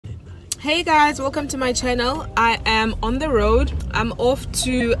Hey guys, welcome to my channel. I am on the road. I'm off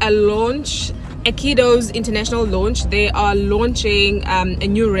to a launch, a Keedo International launch. They are launching a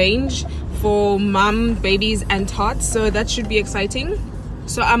new range for mom, babies and tots, so that should be exciting.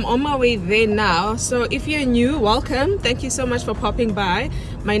 So I'm on my way there now. So if you're new, welcome. Thank you so much for popping by.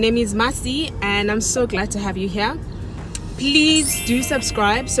 My name is Massi and I'm so glad to have you here. Please do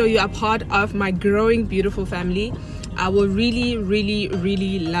subscribe so you are part of my growing beautiful family. I will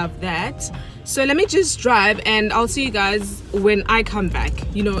really love that. So let me just drive and I'll see you guys when I come back.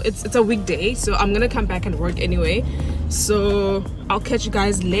 You know, it's a weekday, so I'm gonna come back and work anyway. So I'll catch you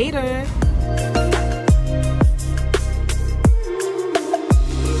guys later.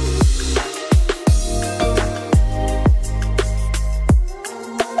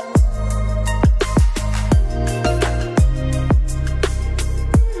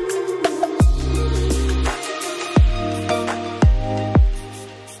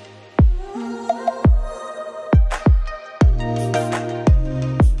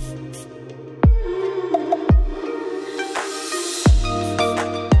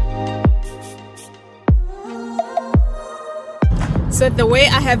 So the way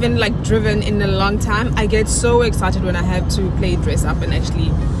I haven't driven in a long time, I get so excited when I have to play dress up and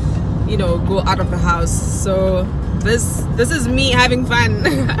actually, you know, go out of the house. So this is me having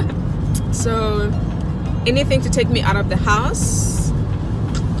fun. So anything to take me out of the house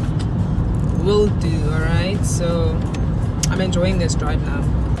will do. All right, so I'm enjoying this drive now.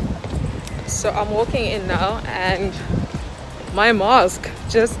 So I'm walking in now and my mask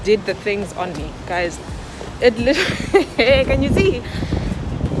just did the things on me, guys. It literally can you see?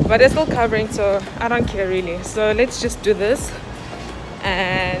 But it's still covering, so I don't care really. So let's just do this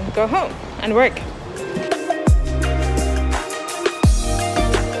and go home and work.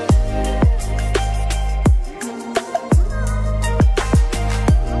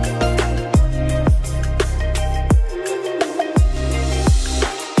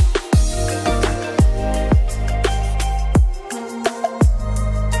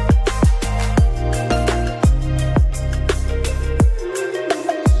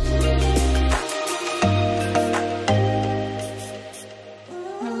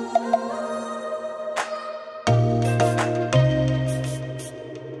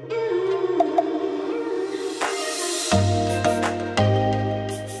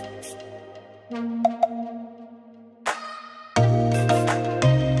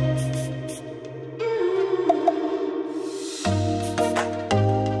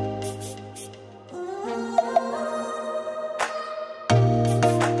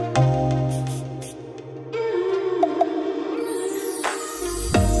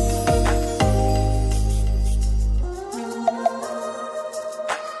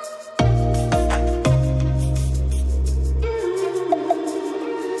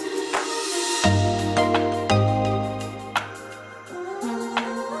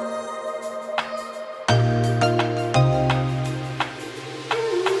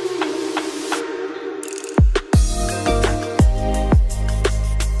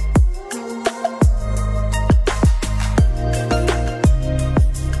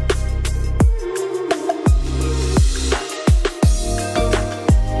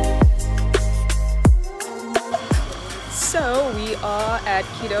 At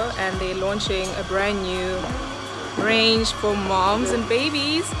Keedo and they're launching a brand new range for moms and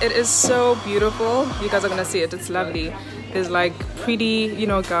babies. It is so beautiful. You guys are gonna see it. It's lovely. There's pretty, you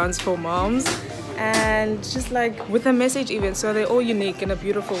know, gowns for moms and just with a message even. So they're all unique in a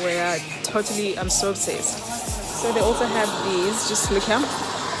beautiful way. I'm so obsessed. So they also have these. Just look here.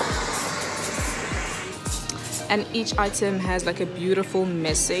 And each item has a beautiful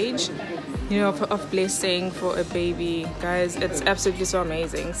message, you know, of blessing for a baby. Guys, it's absolutely so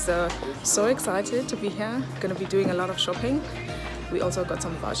amazing. So excited to be here. Gonna be doing a lot of shopping. We also got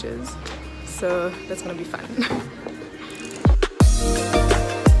some vouchers, so that's gonna be fun.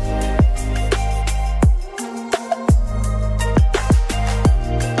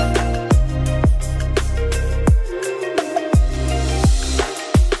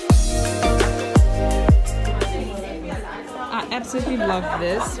 Absolutely love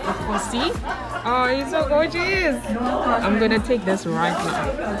this. Of course, see? Oh, it's so gorgeous. I'm gonna take this right now.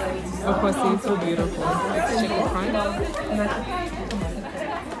 Of course, see, it's so beautiful. Let's check the price.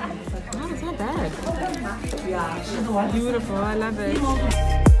 Oh, it's not bad. Beautiful. I love it.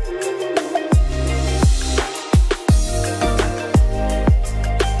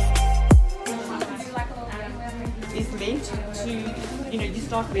 It's meant to, you know, you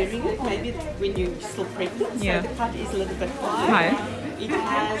start wearing it maybe when you're still pregnant. Yeah. So the cut is a little bit high. it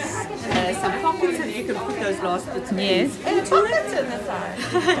has some pockets that you can put those last bits of Yes. into it.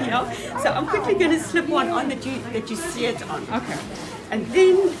 Yeah. So I'm quickly going to slip one on that you see it on. Okay. And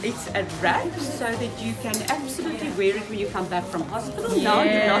then it's a wrap so that you can absolutely wear it when you come back from hospital. Now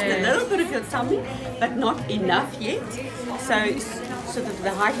you've lost a little bit of your tummy, but not enough yet. So that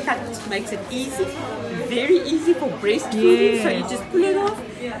the high cut makes it easy, very easy for breastfeeding. So you just pull it off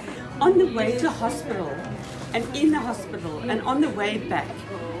on the way to hospital, and in the hospital, and on the way back.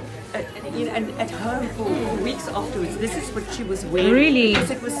 And at home for weeks afterwards, this is what she was wearing. Really?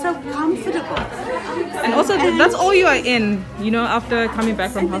 Because it was so comfortable. And also, that's all you are in, you know, after coming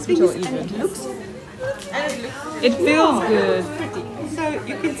back from hospital even. And It feels good. Pretty. So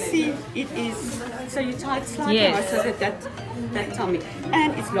you can see it is, so you tie it slightly out so that tummy.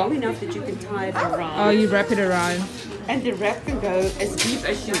 And it's long enough that you can tie it around. Oh, you wrap it around. And the wrap can go as deep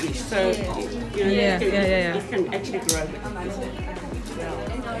as you wish. So, you know, it can actually grow.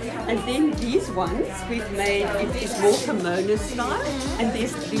 And then these ones we've made, it is more kimono style. And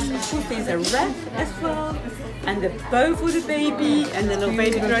there's a wrap as well. And the bow for the baby, and the little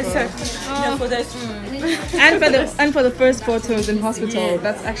baby dress. So, you know, for those. and for the first photos in hospital,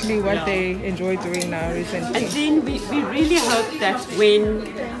 that's actually what they enjoy doing now recently. And then we really hope that when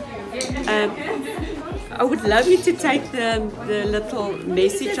I would love you to take the little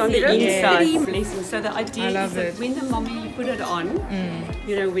message on the inside, blessing. So the idea is that when the mommy, you put it on,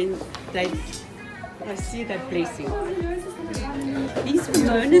 you know, when I see that blessing. These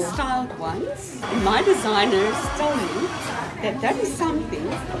kimono style ones, my designers told me that is something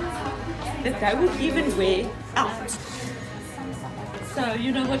that they would even wear out. So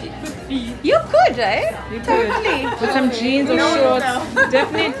you know what it could be. You could, eh? You could. With some jeans or shorts.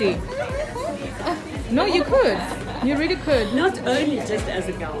 Definitely. No, you could. You really could. Not only just as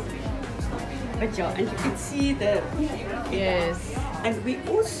a gown, but yeah, and you can see the... Yes. And we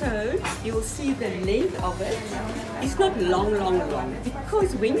also, you'll see the length of it. It's not long.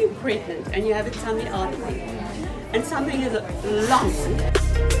 Because when you're pregnant and you have a tummy out and something is long,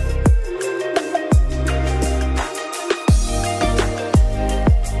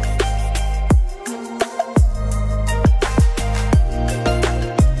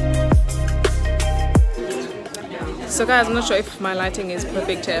 so guys, I'm not sure if my lighting is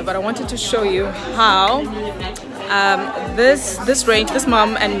perfect here, but I wanted to show you how this range, this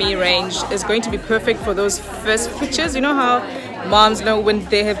mom and me range, is going to be perfect for those first pictures. You know how moms know when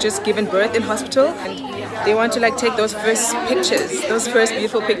they have just given birth in hospital and they want to like take those first pictures, those first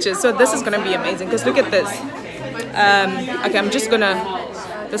beautiful pictures. So this is gonna be amazing because look at this. Okay, I'm just gonna,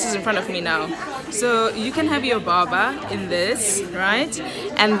 this is in front of me now. So you can have your baba in this, right?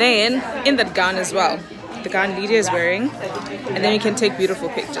 And then in that gown as well, the gown Lydia is wearing, and then you can take beautiful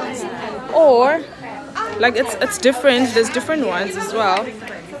pictures. Or like it's different, there's different ones as well.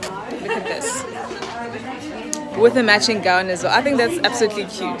 Look at this with a matching gown as well. I think that's absolutely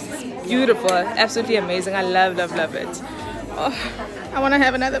cute. It's beautiful, absolutely amazing. I love it. Oh, I want to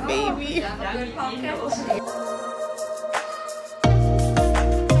have another baby.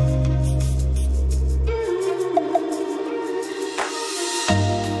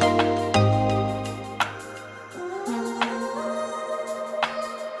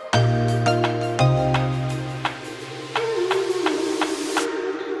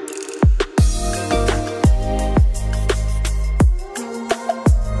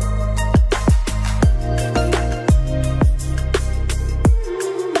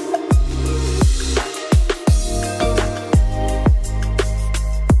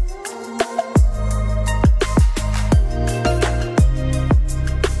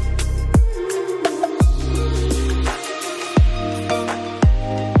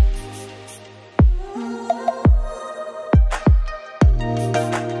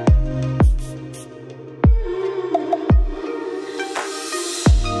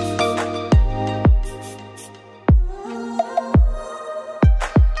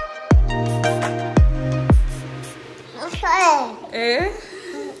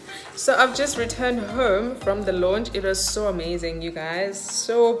 So I've just returned home from the launch. It was so amazing, you guys,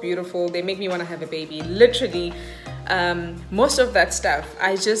 so beautiful. They make me want to have a baby, literally. Most of that stuff,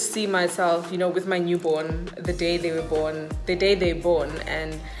 I just see myself, you know, with my newborn, the day they're born,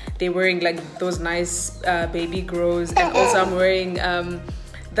 and they're wearing like those nice baby grows, and also I'm wearing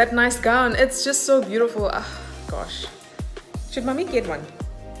that nice gown. It's just so beautiful. Gosh, should mommy get one?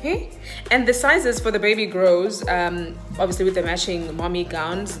 Hey? And the sizes for the baby grows, obviously with the matching mommy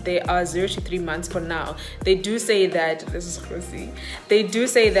gowns, they are 0 to 3 months for now. They do say that, this is crazy, they do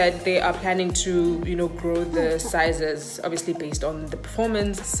say that they are planning to, you know, grow the sizes, obviously based on the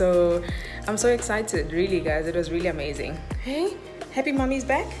performance. So I'm so excited, really, guys. It was really amazing. Hey? Happy mommy's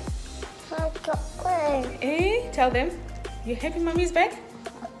back? Eh? Tell them. You happy mommy's back?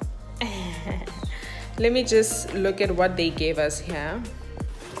 Let me just look at what they gave us here.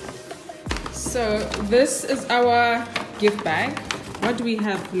 So this is our gift bag. What do we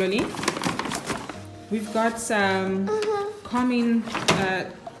have, Loni? We've got some calming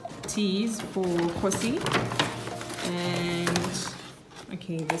teas for Kosi. And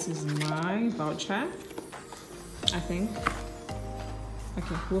okay, this is my voucher, I think.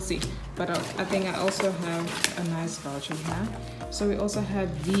 Okay, we'll see. But I think I also have a nice voucher here. So we also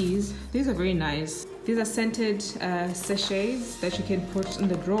have these. These are very nice. These are scented sachets that you can put in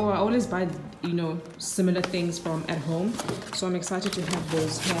the drawer. I always buy, you know, similar things from at home. So I'm excited to have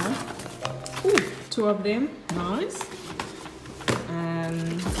those here. Ooh, 2 of them. Nice.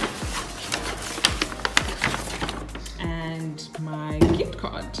 And my gift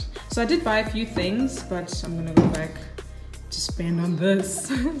card. So I did buy a few things, but I'm gonna go back to spend on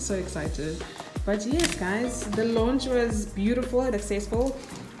this. So excited. But yes guys, the launch was beautiful and successful.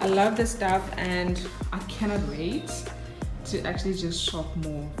 I love this stuff and I cannot wait to actually just shop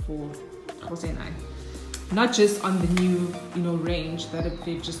more for Jose and I. Not just on the new, you know, range that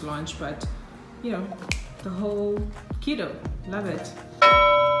they've just launched, but you know, the whole Keedo. Love it.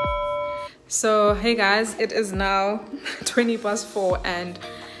 So hey guys, it is now 4:20 and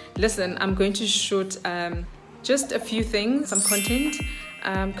listen, I'm going to shoot just a few things, some content,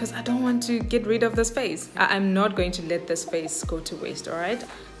 because I don't want to get rid of this face. I'm not going to let this face go to waste, all right?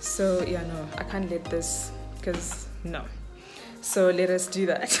 So yeah, no, I can't let this, because no. So let us do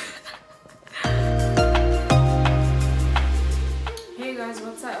that. Hey guys,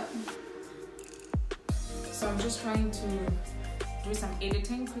 what's up? So I'm just trying to do some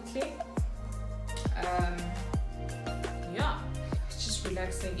editing quickly. Yeah, it's just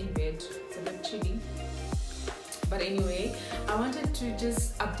relaxing in bed. It's a bit chilly. But anyway, I wanted to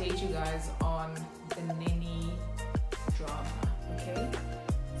just update you guys on the NANNY drama, okay?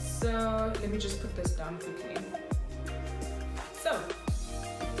 So let me just put this down quickly. So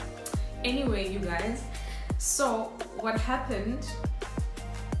anyway, you guys, so what happened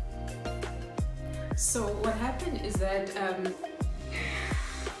is that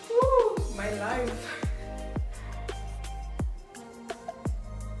woo, my life.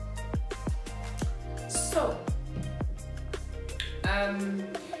 So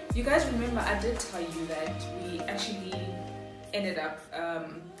you guys remember I did tell you that we actually ended up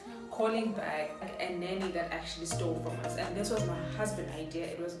calling back a nanny that actually stole from us, and this was my husband's idea.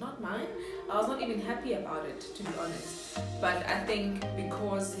 It was not mine. I was not even happy about it, to be honest, but I think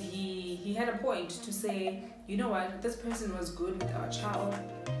because he had a point to say, you know what, this person was good with our child,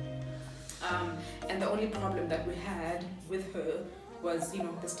 and the only problem that we had with her was, you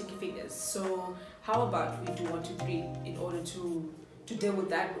know, the sticky fingers. So how about we do 1, 2, 3 in order to deal with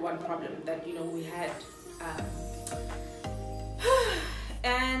that one problem that, you know, we had.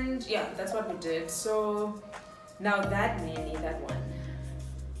 And yeah, that's what we did. So now that nanny, that one,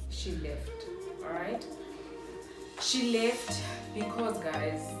 she left. All right, she left because,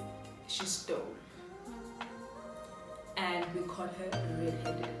 guys, she stole, and we caught her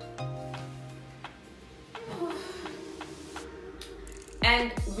red-handed.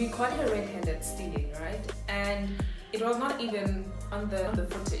 And we caught her red-handed stealing, right? And it was not even on the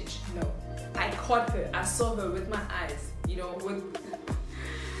footage. No, I caught her. I saw her with my eyes. You know, with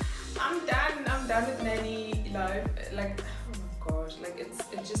I'm done with nanny life. Like, oh my gosh, like it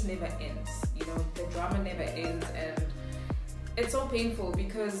just never ends. You know, the drama never ends, and it's so painful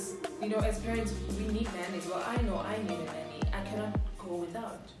because, you know, as parents we need nannies. Well, I know I need a nanny. I cannot go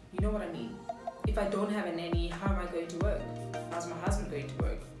without. You know what I mean? If I don't have a nanny, how am I going to work? How's my husband going to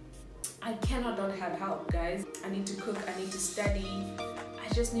work? I cannot not have help, guys. I need to cook, I need to study,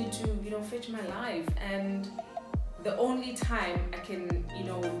 I just need to, you know, fetch my life. And the only time I can, you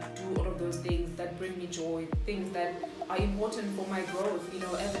know, do all of those things that bring me joy, things that are important for my growth, you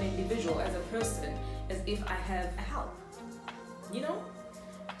know, as an individual, as a person, is if I have a help, you know?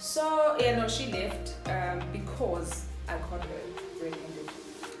 So yeah, no, she left because I caught her red-handed.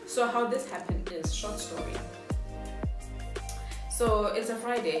 So how this happened is, short story. So it's a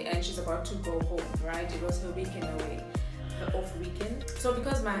Friday and she's about to go home, right? It was her weekend away, her off weekend. So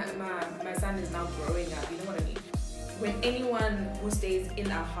because my son is now growing up, you know what I mean? When anyone who stays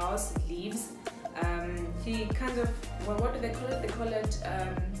in our house leaves, he kind of, well, what do they call it? They call it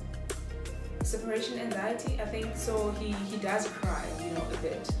separation anxiety, I think. So he does cry, you know, a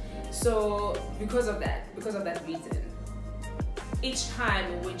bit. So because of that reason, each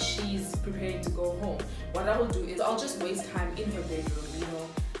time when she's preparing to go home, what I will do is I'll just waste time in her bedroom, you know,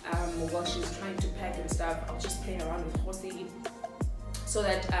 while she's trying to pack and stuff. I'll just play around with Jose, so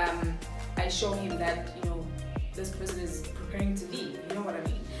that I show him that, you know, this person is preparing to leave, you know what I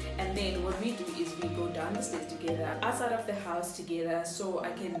mean? And then what we do is we go down the stairs together, outside of the house together, so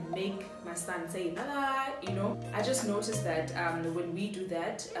I can make my son say bye, you know. I just noticed that when we do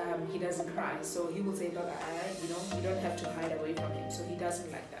that, he doesn't cry, so he will say bye, you know. You don't have to hide away from him, so he doesn't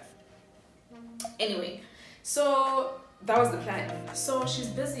like that. Anyway, so that was the plan. So she's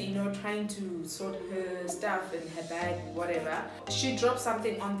busy, you know, trying to sort her stuff in her bag, whatever. She dropped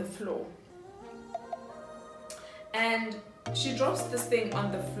something on the floor. And she drops this thing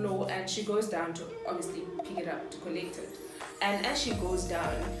on the floor and she goes down to obviously pick it up, to collect it. And as she goes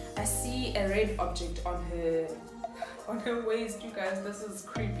down, I see a red object on her waist. You guys, this is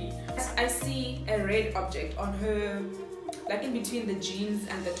creepy. I see a red object on her, like in between the jeans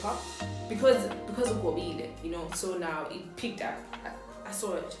and the top, because of Gobile, you know. So now it picked up. I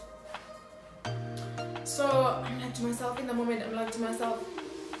saw it. So I'm like to myself, in the moment, I'm like to myself,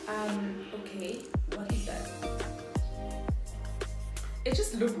 okay, what is that? It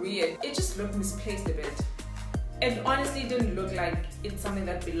just looked weird. It just looked misplaced a bit. It honestly didn't look like it's something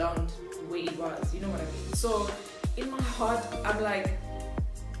that belonged where it was, you know what I mean? So in my heart, I'm like,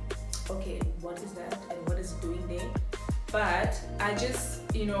 okay, what is that and what is it doing there? But I just,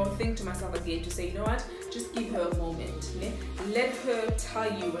 you know, think to myself again to say, you know what, just give her a moment. Yeah? Let her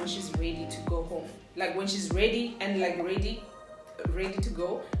tell you when she's ready to go home. Like when she's ready and like ready to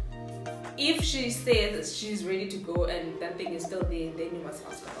go. If she says she's ready to go and that thing is still there, then you must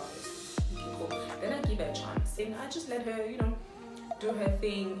ask about it. Okay, cool. Then I give her a chance. And I just let her, you know, do her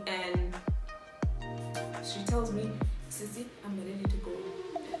thing. And she tells me, Sissy, I'm ready to go.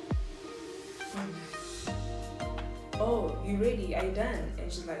 Oh, you ready? Are you done? And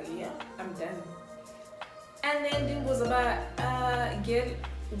she's like, yeah, I'm done. And then it was about, girl,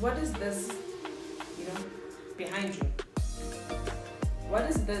 what is this, you know, behind you? What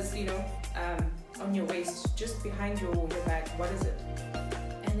is this, you know, on your waist, just behind your back? What is it?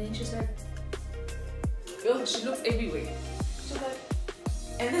 And then she's like, oh, she looks everywhere. She's like,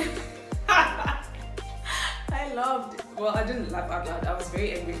 and then I laughed. Well, I didn't laugh out loud. I was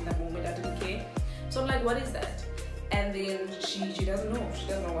very angry in that moment. I didn't care. So I'm like, what is that? And then she doesn't know. She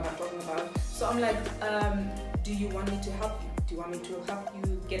doesn't know what I'm talking about. So I'm like, do you want me to help you? Do you want me to help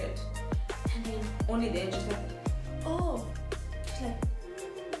you get it? And then only then she's like, oh. She's like,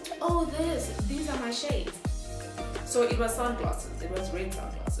 oh, these are my shades. So it was sunglasses. It was red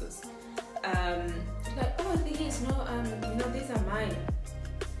sunglasses. Like, oh, these, no, you know, these are mine.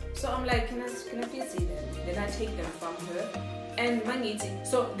 So I'm like, can I please see them? Then I take them from her, and Mangiti.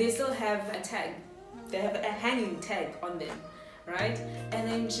 So they still have a tag. They have a hanging tag on them, right? And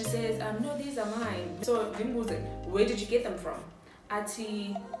then she says, no, these are mine. So where did you get them from?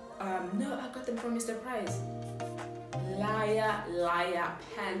 Ati, no, I got them from Mr. Price. Liar, liar,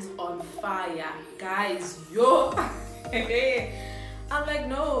 pants on fire, guys, yo. I'm like,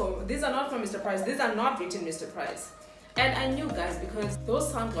 no, these are not from Mr. Price. These are not written Mr. Price. And I knew, guys, because those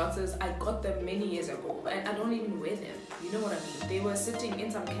sunglasses, I got them many years ago, and I don't even wear them. You know what I mean? They were sitting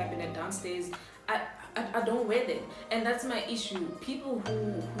in some cabinet downstairs. I don't wear them, and that's my issue. People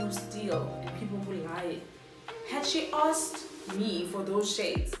who steal and people who lie. Had she asked me for those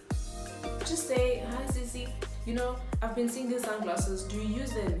shades, just say, hi, Sissy. You know, I've been seeing these sunglasses. Do you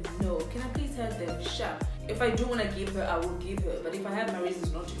use them? No. Can I please have them? Sure. If I do want to give her, I will give her. But if I have my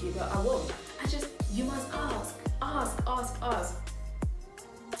reasons not to give her, I won't. You must ask. Ask.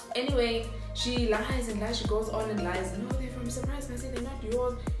 Anyway, she lies and lies. She goes on and lies. No, they're from Surprise. And I said, they're not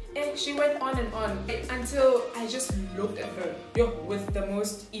yours. And she went on and on until I just looked at her with the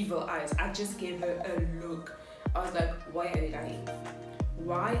most evil eyes. I just gave her a look. I was like, why are you lying?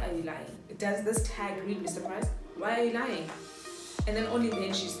 Why are you lying? Does this tag read Mr. Price? Why are you lying? And then only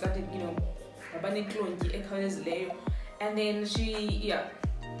then she started, you know, and then she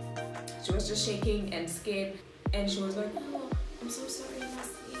was just shaking and scared, and she was like, oh, I'm so sorry,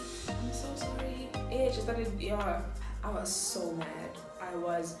 Massi. I'm so sorry. Yeah, she started, I was so mad. I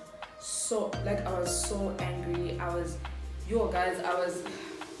was so angry. I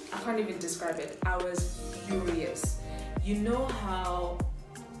can't even describe it. I was furious. You know how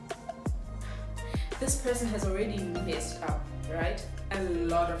this person has already messed up, right? A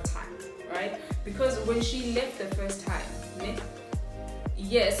lot of time, right? Because when she left the first time,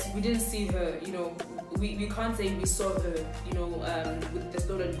 yes, we didn't see her, you know, we can't say we saw her, you know, with the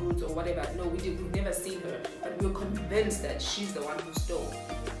stolen goods or whatever. No, we've never seen her, but we were convinced that she's the one who stole,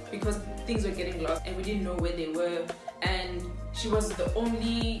 because things were getting lost and we didn't know where they were, and she was the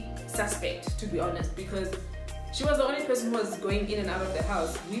only suspect, to be honest, because she was the only person who was going in and out of the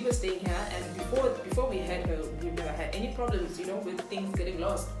house. We were staying here, and before we had her, we've never had any problems, you know, with things getting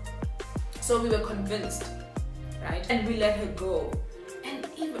lost. So we were convinced, right? And we let her go. And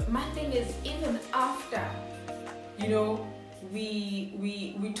even my thing is, even after, you know,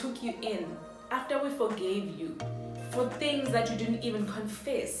 we took you in, after we forgave you for things that you didn't even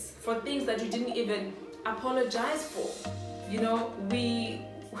confess, for things that you didn't even apologize for, you know, we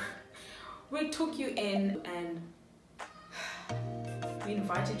took you in and we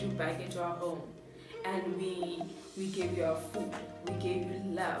invited you back into our home, and we gave you our food, we gave you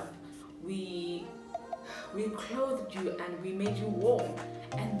love, we clothed you, and we made you warm.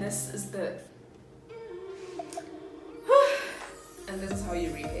 And this is the and this is how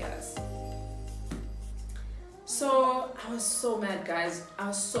you repay us. So I was so mad, guys. I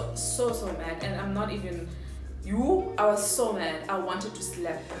was so mad, and I'm not even you. I was so mad. I wanted to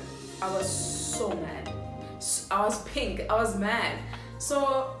slap her. I was so mad. I was pink. I was mad.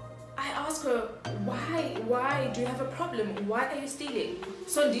 So I asked her, why do you have a problem? Why are you stealing?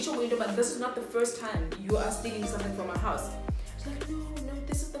 So but this is not the first time you are stealing something from our house. She's like, no,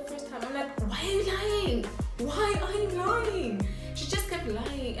 this is the first time. I'm like, why are you lying? Why are you lying? She just kept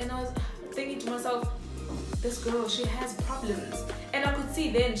lying, and I was thinking to myself, this girl, she has problems. And I could see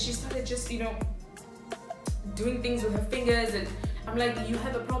then she started just, you know, doing things with her fingers, and I'm like, you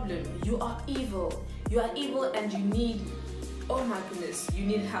have a problem. You are evil. You are evil, and you need, oh my goodness, you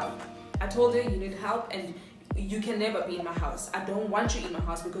need help. I told her you need help, and you can never be in my house. I don't want you in my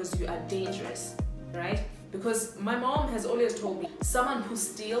house because you are dangerous, right? Because my mom has always told me, someone who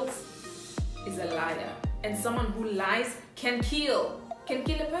steals is a liar, and someone who lies can kill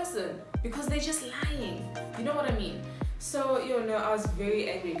a person because they're just lying. You know what I mean? So, you know, I was very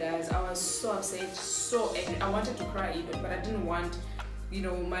angry, guys. I was so upset, so angry. I wanted to cry even, but I didn't want, you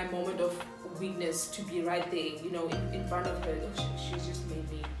know, my moment of weakness to be right there, you know, in front of her. Oh, she just made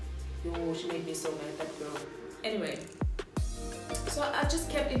me, she made me so mad, that girl. Anyway, so I just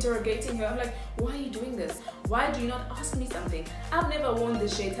kept interrogating her. I'm like, why are you doing this? Why do you not ask me something? I've never worn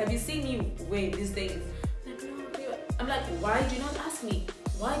this shades. Have you seen me wear these things? Like, no, dear. I'm like, why do you not ask me?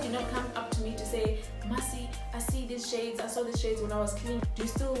 Why do you not come up to me to say, Massi, I see these shades. I saw these shades when I was clean. Do you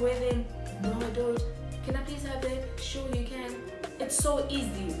still wear them? No, I don't. Can I please have them? Sure, you can. It's so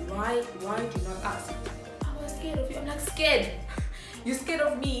easy. Why do you not ask? I was scared of you. I'm like, scared? You're scared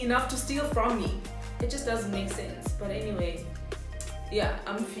of me enough to steal from me. It just doesn't make sense. But anyway, yeah,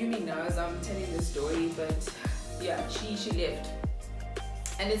 I'm fuming now as I'm telling the story, but yeah, she left.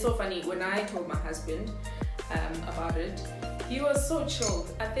 And it's so funny, when I told my husband about it, he was so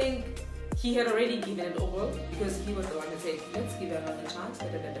chilled. I think he had already given it over because he was the one who said, let's give her another chance, da,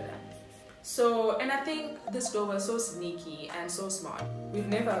 da, da, da. So, and I think this girl was so sneaky and so smart. We've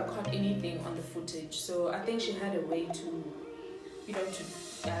never caught anything on the footage, so I think she had a way to, you know,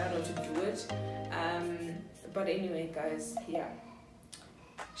 to do it. But anyway, guys, yeah,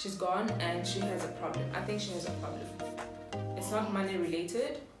 she's gone and she has a problem. I think she has a problem. It's not money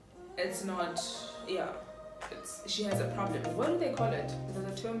related. It's not, yeah, she has a problem. What do they call it?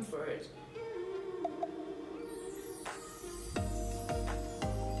 There's a term for it.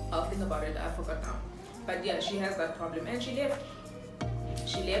 I'll think about it. I forgot now. But yeah, she has that problem, and she left.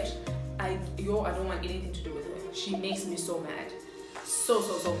 She left. I don't want anything to do with her. She makes me so mad, so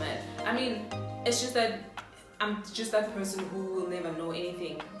mad. I mean, it's just that I'm just that person who will never know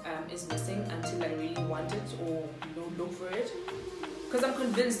anything is missing until I really want it, or you know, look for it. Because I'm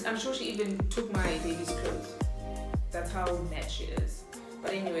convinced. I'm sure she even took my baby's clothes. That's how mad she is.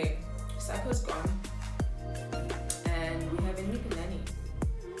 But anyway, Psycho's gone, and we have a new nanny.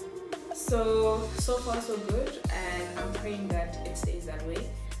 So far so good, and I'm praying that it stays that way,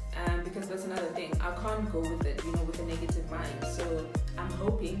 because that's another thing. I can't go with it, you know, with a negative mind. So I'm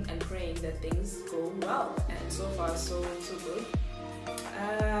hoping and praying that things go well, and so far so good.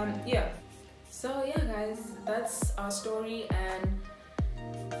 Yeah. So yeah, guys, that's our story, and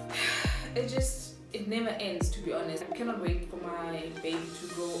it never ends, to be honest. I cannot wait for my baby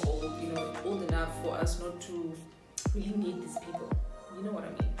to grow old, you know, old enough for us not to really need these people. You know what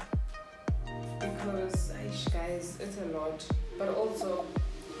I mean? Because, guys, it's a lot. But also,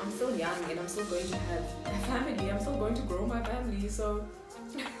 I'm still young and I'm still going to have a family. I'm still going to grow my family, so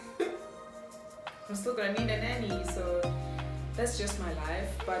I'm still gonna need a nanny. So that's just my life.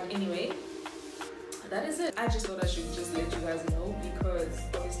 But anyway, that is it. I just thought I should just let you guys know, because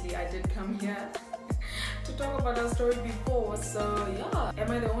obviously I did come here to talk about our story before. So yeah,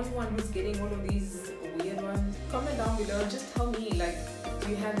 am I the only one who's getting all of these weird ones? Comment down below. Just tell me, like, do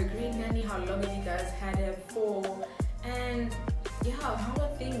you have a great nanny? How long have you guys had her for? And yeah, how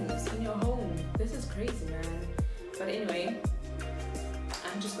are things in your home? This is crazy, man. But anyway,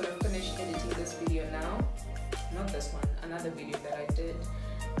 I'm just gonna finish editing this video now. Not this one, another video that I did.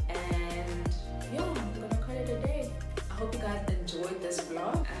 And yeah, I'm gonna call it a day. I hope you guys enjoyed this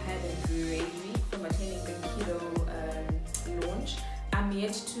vlog. I had a great week from attending the Keedo launch. I'm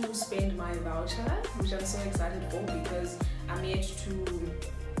yet to spend my voucher, which I'm so excited for because I'm yet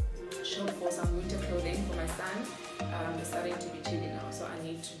to shop for some winter clothing for my son. It's starting to be chilly now, so I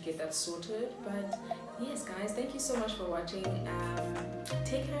need to get that sorted. But yes guys, thank you so much for watching.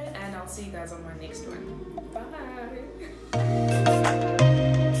 Take care, and I'll see you guys on my next one. Bye.